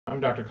I'm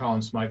Dr.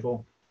 Collin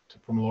Smikle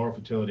from Laurel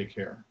Fertility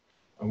Care.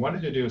 I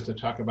wanted to do is to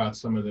talk about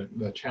some of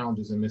the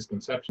challenges and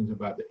misconceptions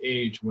about the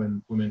age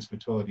when women's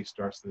fertility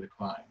starts to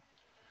decline.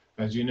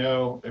 As you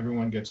know,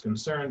 everyone gets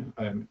concerned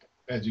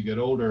as you get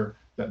older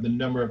that the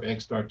number of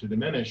eggs start to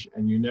diminish,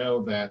 and you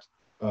know that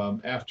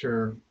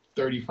after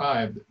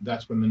 35,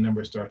 that's when the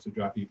number starts to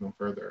drop even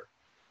further.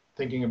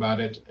 Thinking about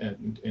it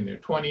in their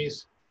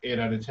 20s, 8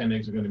 out of 10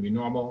 eggs are going to be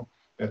normal.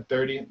 At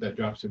 30, that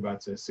drops to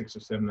about, say, 6 or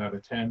 7 out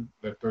of 10.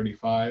 At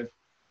 35,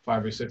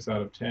 5 or 6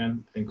 out of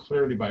 10. And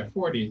clearly by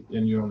 40,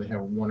 then you only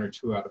have 1 or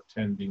 2 out of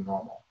 10 being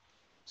normal.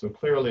 So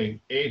clearly,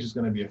 age is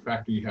going to be a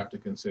factor you have to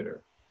consider.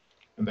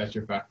 And that's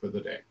your fact for the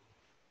day.